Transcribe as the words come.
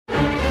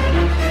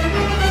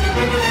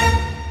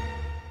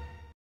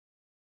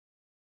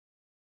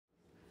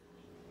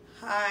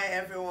Hi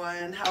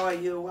everyone, how are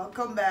you?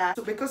 Welcome back.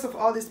 So because of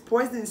all this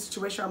poisoning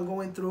situation I'm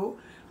going through,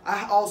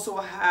 I also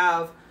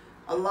have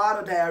a lot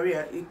of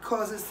diarrhea. It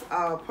causes,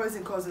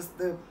 poison causes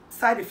the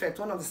side effect,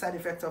 one of the side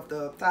effects of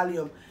the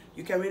thallium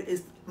you can read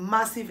is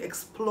massive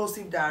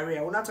explosive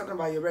diarrhea. We're not talking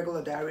about your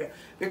regular diarrhea.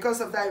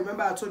 Because of that,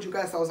 remember I told you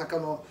guys I was like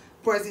on a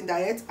poison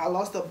diet. I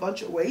lost a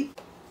bunch of weight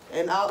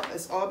and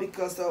it's all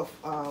because of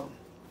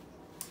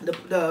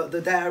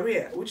the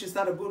diarrhea, which is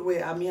not a good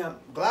way. I mean, I'm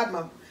glad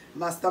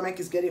my stomach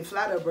is getting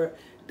flatter, but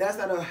that's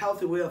not a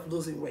healthy way of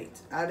losing weight.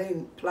 I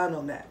didn't plan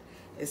on that.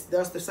 It's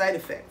just the side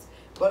effects.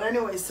 But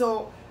anyway,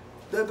 so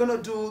they're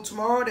gonna do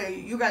tomorrow.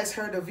 You guys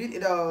heard the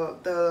video.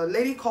 The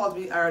lady called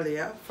me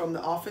earlier from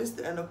the office,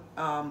 the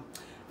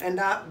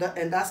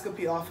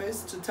endoscopy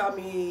office, to tell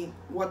me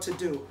what to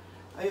do.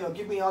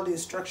 Give me all the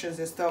instructions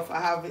and stuff.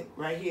 I have it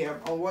right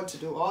here on what to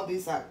do. All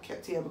these I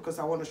kept here because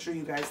I want to show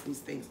you guys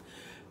these things.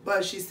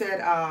 But she said,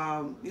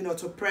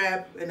 to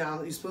prep, and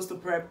you're supposed to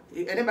prep.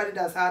 Anybody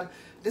that's had,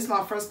 this is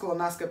my first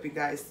colonoscopy,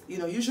 guys.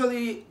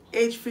 Usually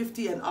age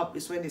 50 and up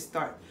is when they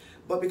start.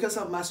 But because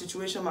of my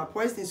situation, my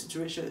poisoning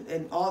situation,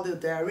 and all the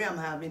diarrhea I'm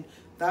having,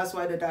 that's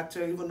why the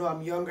doctor, even though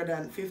I'm younger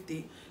than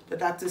 50, the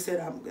doctor said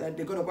they're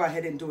going to go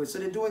ahead and do it. So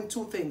they're doing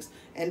two things.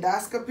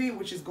 Endoscopy,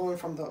 which is going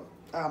from the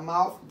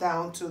mouth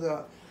down to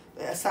the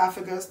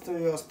esophagus to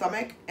your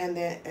stomach, and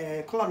then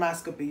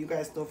colonoscopy, you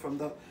guys know, from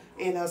the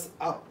anus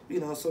up,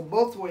 so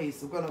both ways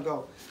we're gonna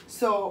go.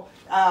 So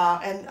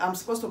and I'm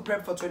supposed to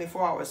prep for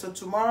 24 hours. So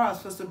tomorrow I'm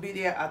supposed to be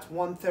there at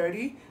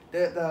 1:30.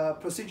 The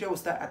procedure will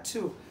start at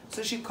 2.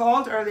 So she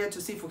called earlier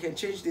to see if we can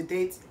change the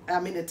date,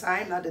 the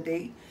time, not the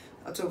date,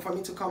 for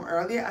me to come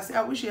earlier. I said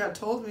I wish she had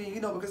told me,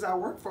 because I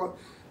work for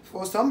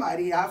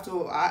somebody. I have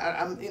to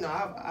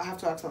I have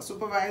to ask my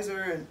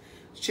supervisor and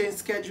change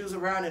schedules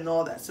around and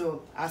all that.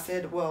 So I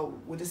said, well,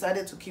 we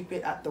decided to keep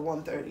it at the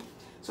 1:30.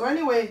 So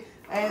anyway,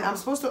 and I'm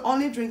supposed to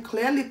only drink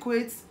clear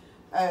liquids,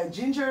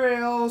 ginger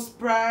ale,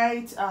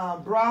 Sprite,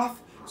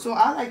 broth. So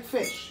I like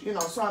fish,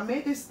 So I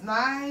made this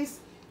nice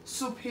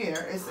soup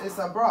here. It's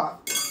a broth.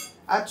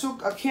 I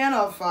took a can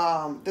of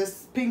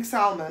this pink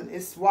salmon.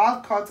 It's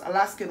wild caught,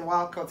 Alaskan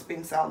wild caught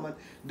pink salmon.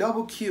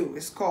 Double Q,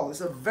 it's called.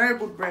 It's a very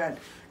good brand.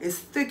 It's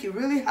thick. It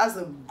really has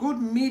a good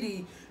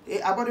meaty.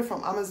 I bought it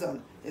from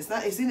Amazon.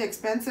 It's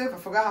inexpensive. I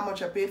forgot how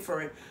much I paid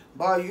for it.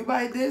 But you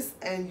buy this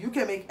and you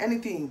can make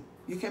anything.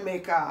 You can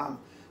make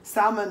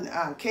salmon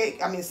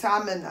cake.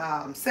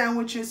 Salmon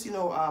sandwiches.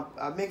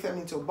 Make them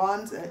into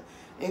buns,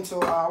 into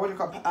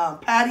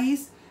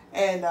patties,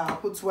 and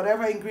put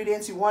whatever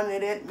ingredients you want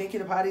in it. Make it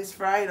the patties,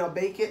 fry it or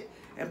bake it,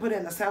 and put it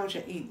in a sandwich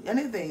and eat.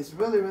 Anything is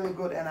really, really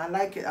good, and I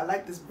like it. I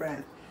like this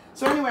brand.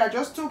 So anyway, I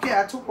just took it.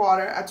 I took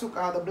water. I took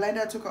the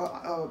blender. I took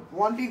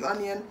one big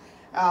onion,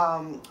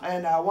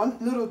 and one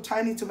little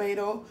tiny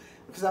tomato,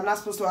 because I'm not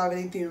supposed to have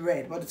anything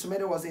red, but the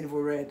tomato wasn't even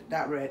red,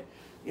 that red.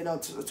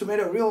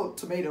 Tomato, real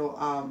tomato,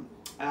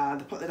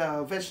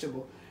 the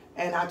vegetable.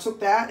 And I took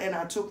that, and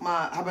I took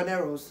my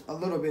habaneros a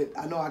little bit.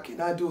 I know I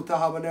cannot do the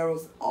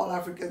habaneros. All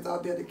Africans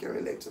out there, they can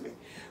relate to me.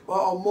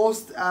 But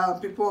most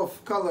people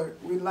of color,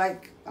 we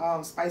like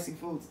spicy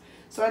foods.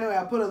 So anyway,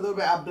 I put a little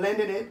bit, I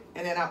blended it,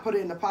 and then I put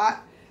it in the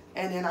pot,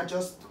 and then I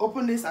just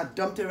opened this, I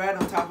dumped it right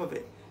on top of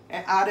it,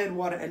 and added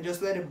water, and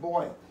just let it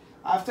boil.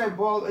 After it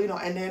boiled,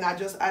 and then I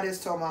just added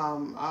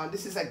some,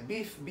 this is like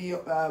beef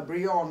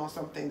bouillon or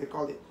something, they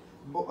call it.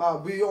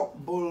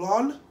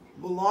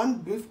 Bouillon,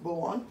 beef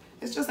bouillon.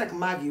 It's just like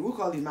Maggi. We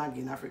call it Maggi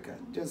in Africa.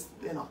 Just,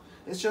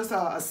 it's just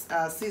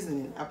a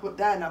seasoning. I put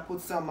that, and I put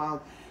some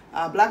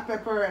black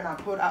pepper, and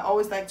I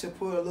always like to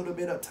put a little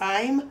bit of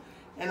thyme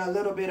and a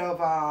little bit of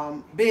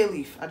bay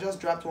leaf. I just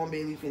dropped one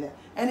bay leaf in there.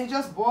 And it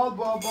just boiled,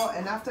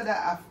 and after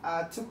that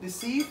I took the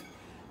sieve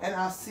and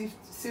I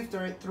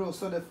sifted it through.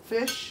 So the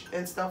fish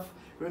and stuff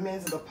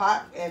remains in the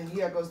pot, and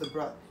here goes the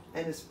broth.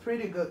 And it's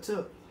pretty good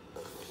too.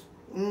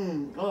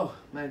 Oh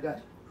my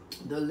God,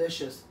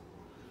 delicious.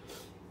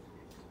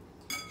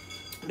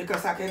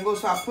 Because I can go,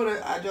 so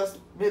I just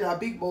made a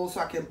big bowl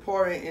so I can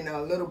pour it in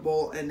a little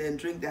bowl and then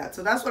drink that.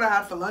 So that's what I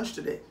had for lunch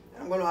today.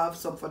 I'm gonna have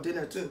some for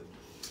dinner too.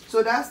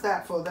 So that's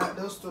that for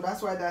those two.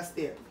 That's why that's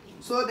there.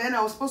 So then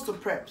I was supposed to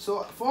prep.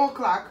 So at 4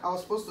 o'clock I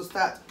was supposed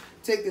to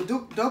take the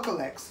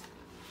Dulcolax.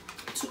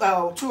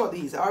 Two of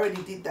these. I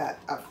already did that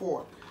at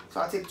 4. So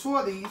I take 2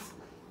 of these.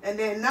 And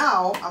then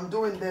now I'm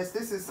doing this.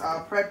 This is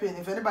prepping.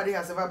 If anybody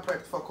has ever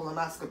prepped for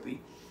colonoscopy,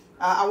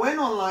 I went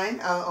online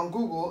on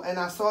Google, and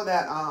I saw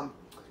that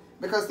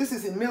because this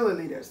is in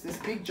milliliters. This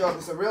big jug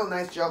is a real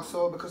nice jug.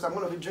 So because I'm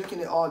going to be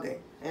drinking it all day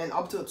and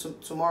up to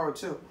tomorrow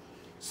too.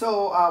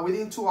 So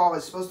within 2 hours,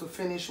 you're supposed to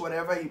finish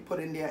whatever you put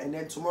in there, and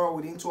then tomorrow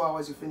within 2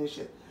 hours you finish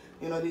it.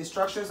 The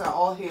instructions are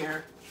all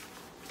here,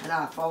 and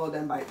I follow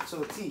them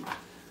to a T.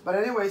 But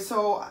anyway,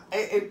 so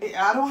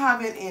I don't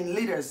have it in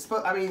liters,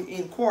 but I mean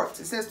in quarts.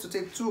 It says to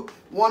take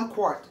 1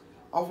 quart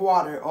of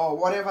water or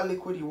whatever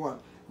liquid you want.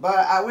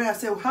 But when I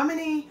say how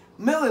many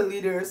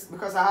milliliters,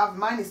 because I have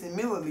mine is in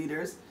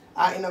milliliters,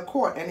 in a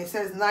quart, and it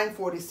says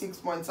 946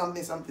 point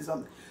something.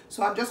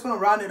 So I'm just gonna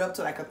round it up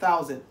to like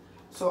 1,000.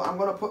 So I'm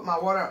gonna put my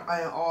water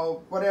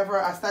or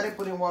whatever. I started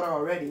putting water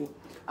already.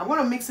 I'm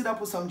gonna mix it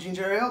up with some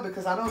ginger ale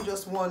because I don't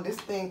just want this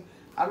thing.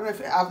 I don't know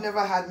if I've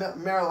never had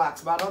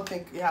Marilac, but I don't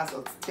think it has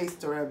a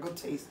taste or a good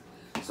taste.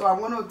 So I'm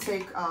gonna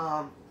take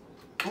I'm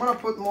gonna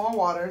put more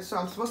water. So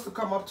I'm supposed to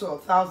come up to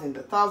 1,000.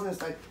 1,000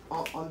 is like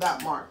on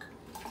that mark.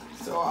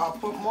 So I'll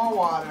put more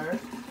water,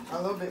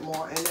 a little bit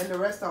more, and then the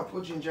rest I'll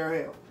put ginger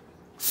ale.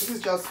 This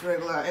is just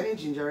regular, any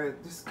ginger ale.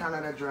 This is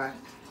Canada Dry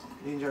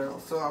ginger ale.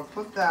 So I'll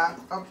put that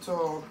up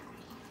to,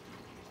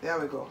 there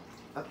we go,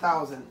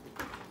 1,000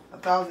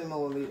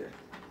 milliliter.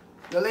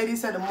 The lady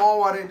said the more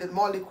water, the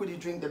more liquid you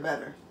drink, the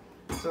better.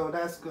 So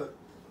that's good.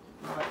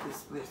 I'll let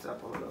this place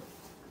up a little.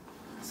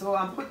 So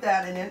I'll put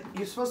that, and then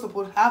you're supposed to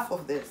put half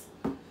of this.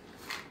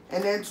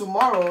 And then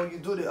tomorrow you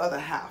do the other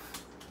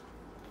half.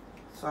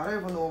 So I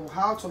don't even know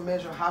how to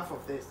measure half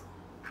of this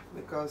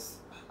because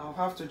I'll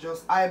have to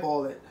just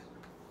eyeball it.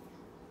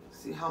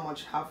 See how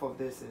much half of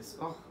this is.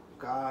 Oh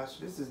gosh,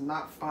 this is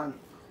not fun.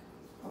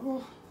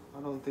 Oh, I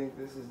don't think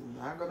this is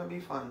not gonna be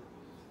fun.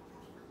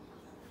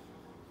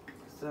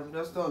 So I'm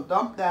just gonna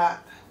dump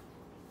that.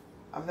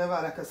 I've never,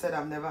 like I said,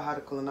 I've never had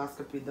a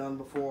colonoscopy done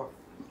before.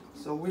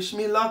 So wish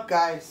me luck,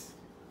 guys.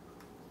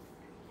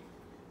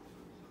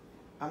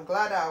 I'm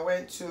glad I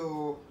went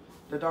to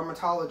the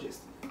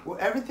dermatologist. With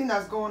everything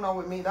that's going on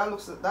with me, that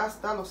looks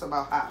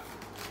about half.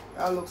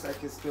 That looks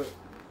like it's good.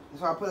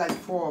 So I put like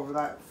four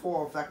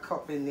of that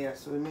cup in there.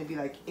 So it may be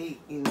like 8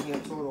 in here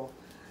total.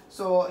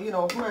 So you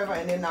know, whoever,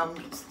 and then I'm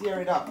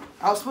stir it up.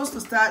 I was supposed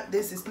to start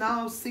this. It's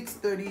now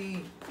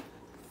 6:33.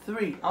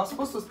 I was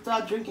supposed to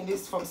start drinking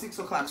this from 6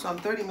 o'clock. So I'm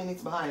 30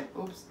 minutes behind.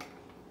 Oops.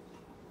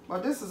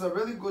 But this is a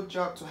really good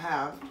job to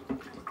have.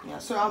 Yeah.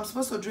 So I'm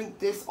supposed to drink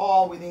this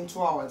all within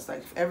 2 hours.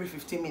 Like every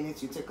 15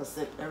 minutes, you take a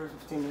sip. Every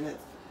 15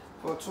 minutes.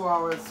 For 2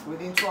 hours,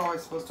 within 2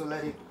 hours, supposed to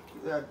let it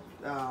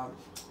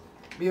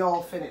be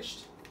all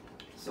finished.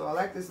 So I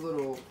like this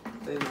little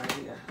thing right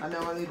here. I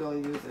normally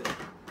don't use it,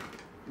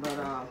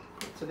 but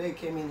today it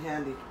came in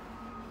handy.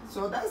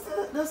 So that's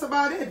it. That's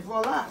about it.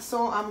 Voila.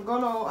 So I'm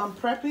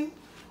prepping.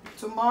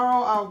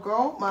 Tomorrow I'll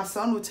go. My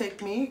son will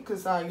take me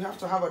because you have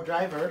to have a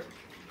driver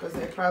because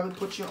they probably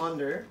put you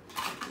under.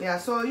 Yeah.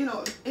 So you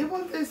know,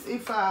 even this,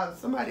 if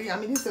somebody, I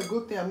mean, it's a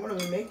good thing I'm gonna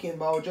be making,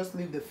 but I'll just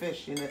leave the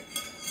fish in it.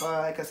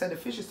 Like I said, the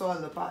fish is still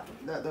in the pot,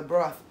 the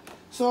broth.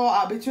 So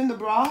between the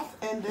broth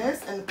and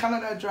this and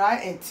Canada Dry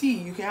and tea,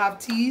 you can have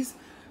teas,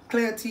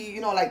 clear tea,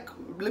 you know, like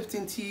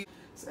Lipton tea.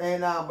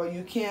 And but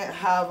you can't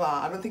have,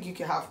 I don't think you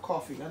can have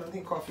coffee. I don't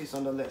think coffee is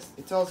on the list.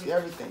 It tells you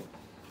everything,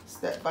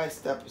 step by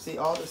step. You see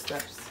all the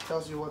steps. It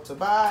tells you what to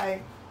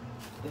buy.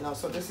 You know,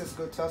 so this is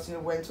good. Tells you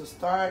when to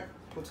start.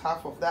 Put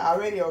half of that. I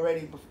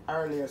already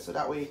earlier, so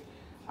that way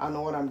I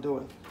know what I'm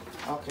doing.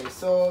 Okay,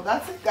 so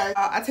that's it, guys.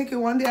 I take it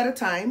one day at a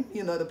time.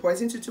 You know, the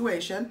poison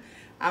situation.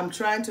 I'm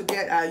trying to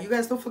get, you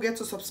guys don't forget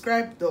to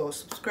subscribe though.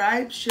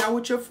 Subscribe, share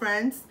with your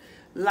friends,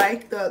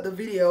 like the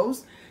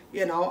videos,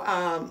 you know,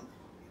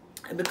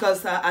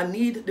 because I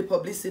need the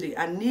publicity.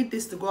 I need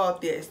this to go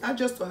out there. It's not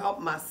just to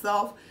help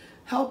myself,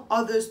 help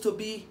others to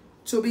be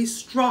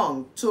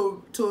strong,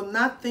 to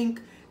not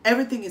think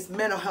everything is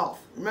mental health.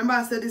 Remember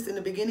I said this in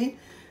the beginning?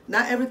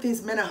 Not everything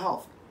is mental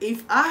health.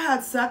 If I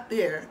had sat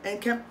there and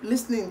kept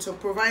listening to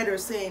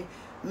providers saying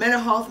mental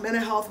health,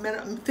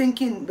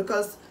 thinking,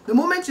 because the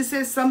moment you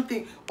say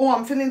something, oh,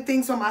 I'm feeling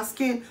things on my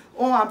skin,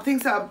 oh,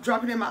 things are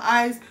dropping in my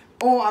eyes,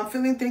 oh, I'm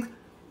feeling things,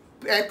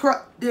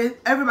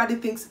 everybody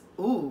thinks,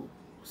 ooh,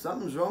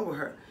 something's wrong with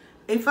her.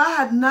 If I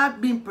had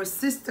not been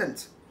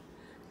persistent,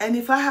 and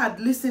if I had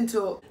listened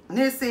to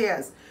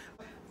naysayers,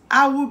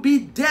 I would be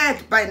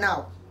dead by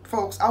now.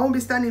 Folks, I won't be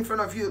standing in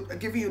front of you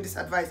giving you this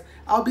advice.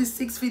 I'll be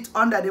 6 feet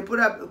under. They could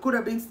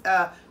have been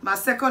my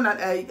second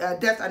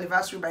death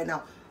anniversary by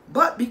now.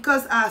 But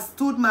because I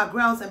stood my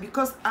grounds and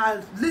because I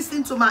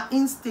listened to my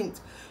instinct,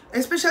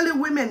 especially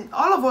women,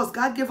 all of us,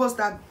 God gave us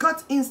that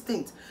gut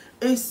instinct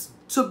is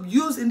to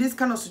use in these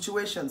kind of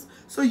situations.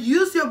 So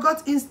use your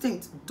gut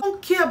instinct.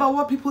 Don't care about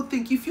what people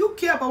think. If you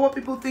care about what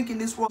people think in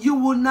this world, you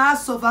will not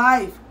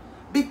survive.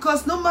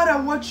 Because no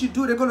matter what you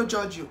do, they're going to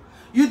judge you.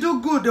 You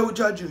do good, they will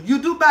judge you. You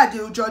do bad, they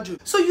will judge you.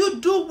 So you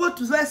do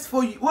what's best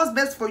for you. What's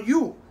best for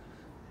you.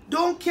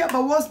 Don't care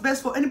about what's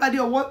best for anybody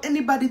or what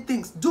anybody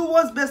thinks. Do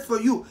what's best for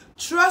you.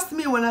 Trust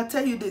me when I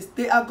tell you this.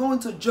 They are going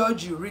to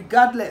judge you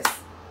regardless.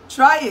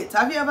 Try it.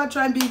 Have you ever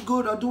tried being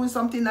good or doing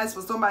something nice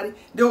for somebody?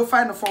 They will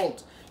find a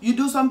fault. You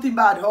do something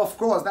bad, of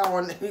course, that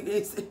one,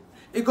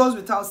 it goes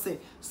without saying.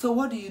 So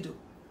what do?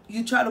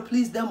 You try to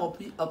please them or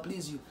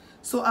please you.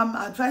 So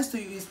my advice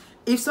to you is,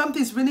 if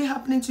something's really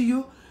happening to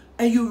you,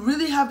 and you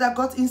really have that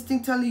gut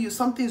instinct telling you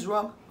something's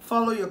wrong,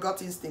 follow your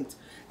gut instinct.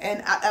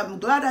 And I'm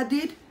glad I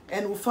did,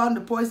 and we found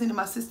the poison in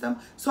my system.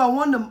 So I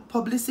want the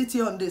publicity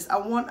on this. I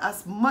want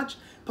as much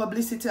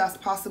publicity as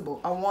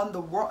possible. I want the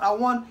world. I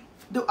want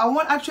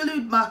actually,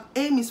 my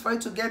aim is for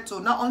it to get to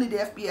not only the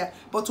FBI,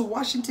 but to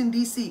Washington,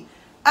 D.C.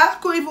 I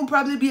could even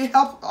probably be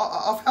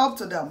of help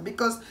to them,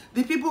 because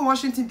the people in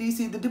Washington,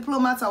 D.C., the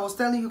diplomats I was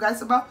telling you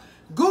guys about,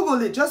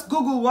 Google it. Just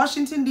Google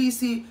Washington,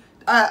 D.C.,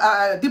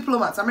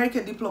 diplomats,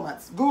 American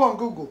diplomats. Go on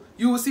Google.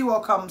 You will see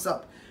what comes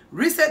up.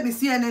 Recently,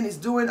 CNN is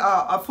doing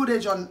a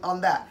footage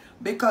on that,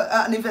 because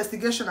an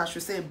investigation, I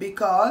should say,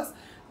 because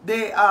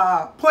they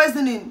are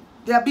poisoning.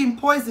 They are being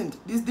poisoned.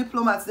 These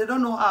diplomats, they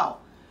don't know how.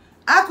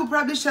 I could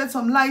probably shed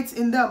some light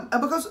in them,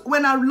 because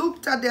when I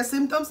looked at their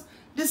symptoms,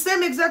 the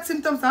same exact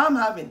symptoms that I'm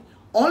having.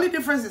 Only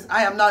difference is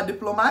I am not a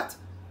diplomat.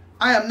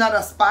 I am not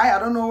a spy. I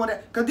don't know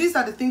what, because these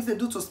are the things they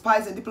do to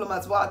spies and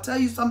diplomats. Well, I'll tell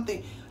you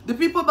something. The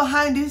people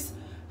behind this,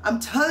 I'm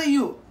telling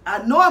you,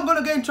 I know I'm going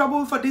to get in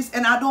trouble for this,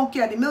 and I don't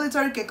care. The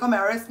military can come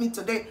and arrest me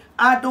today.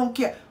 I don't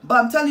care.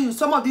 But I'm telling you,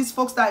 some of these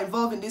folks that are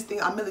involved in this thing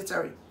are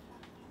military.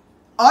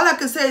 All I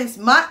can say is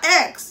my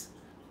ex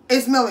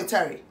is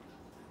military.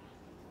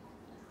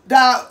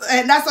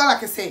 And that's all I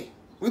can say.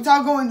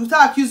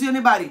 Without accusing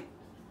anybody.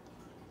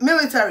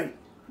 Military.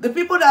 The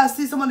people that I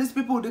see, some of these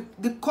people, the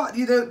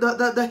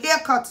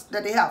haircuts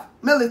that they have,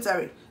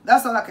 military.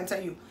 That's all I can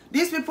tell you.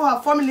 These people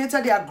have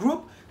formulated their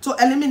group to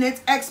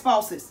eliminate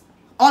ex-spouses.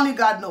 Only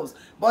God knows.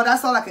 But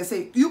that's all I can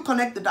say. You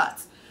connect the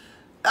dots.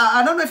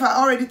 I don't know if I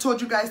already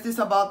told you guys this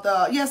about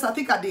the... Yes, I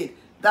think I did.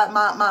 That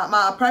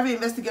my private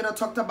investigator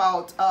talked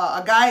about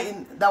a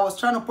guy that was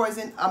trying to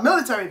poison, a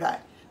military guy,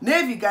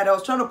 Navy guy that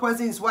was trying to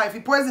poison his wife. He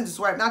poisoned his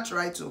wife, not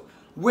try to,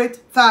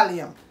 with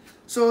thallium.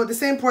 So the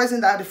same poison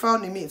that they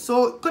found in me.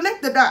 So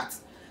connect the dots.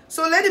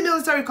 So let the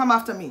military come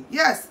after me.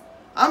 Yes,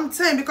 I'm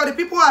saying, because the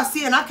people I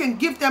see, and I can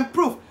give them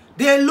proof,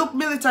 they look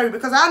military,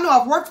 because I know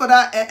I've worked for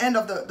that end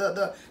of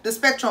the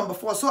spectrum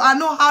before. So I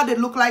know how they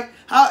look like,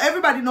 how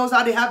everybody knows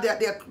how they have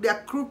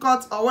their crew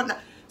cuts or whatnot.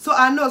 So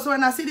I know. So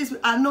when I see this,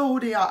 I know who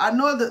they are. I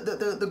know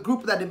the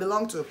group that they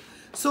belong to.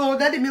 So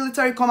let the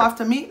military come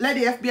after me. Let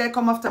the FBI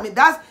come after me.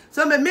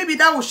 So maybe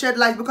that will shed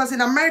light, because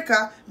in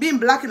America, being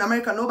black in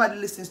America, nobody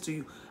listens to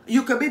you.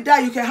 You can be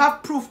that, you can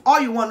have proof all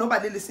you want,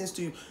 nobody listens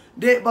to you.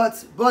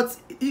 But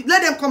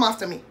let them come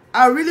after me.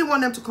 I really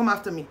want them to come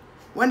after me.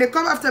 When they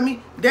come after me,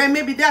 then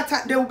maybe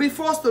they will be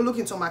forced to look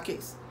into my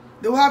case.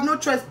 They will have no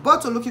choice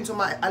but to look into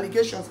my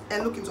allegations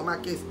and look into my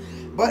case.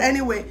 But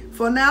anyway,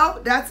 for now,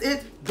 that's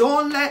it.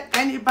 Don't let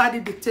anybody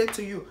dictate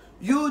to you.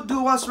 You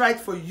do what's right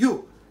for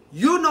you.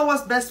 You know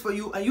what's best for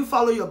you, and you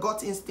follow your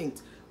gut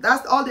instinct.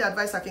 That's all the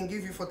advice I can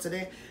give you for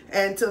today.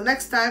 And until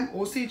next time,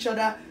 we'll see each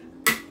other.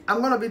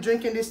 I'm going to be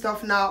drinking this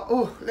stuff now.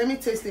 Oh, let me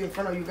taste it in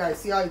front of you guys.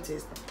 See how it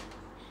tastes.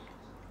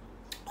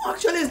 Oh,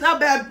 actually, it's not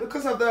bad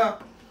because of the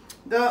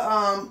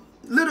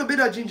little bit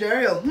of ginger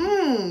ale.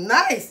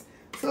 Nice.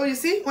 So you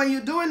see, when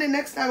you're doing it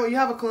next time, when you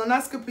have a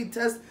colonoscopy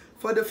test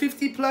for the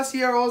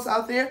 50-plus-year-olds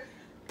out there,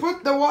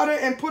 put the water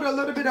and put a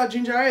little bit of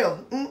ginger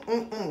ale.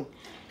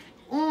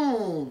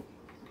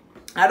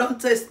 I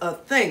don't taste a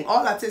thing.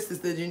 All I taste is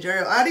the ginger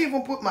ale. I didn't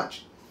even put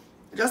much.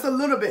 Just a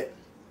little bit.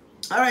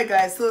 Alright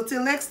guys, so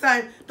till next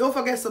time, don't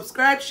forget to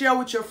subscribe, share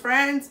with your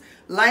friends,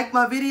 like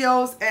my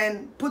videos,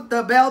 and put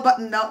the bell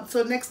button down.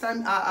 So next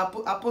time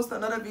I post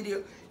another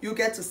video, you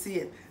get to see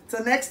it.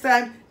 Till next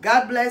time,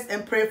 God bless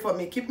and pray for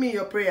me. Keep me in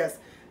your prayers.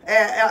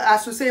 I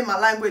should say in my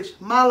language,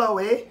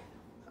 Malawi.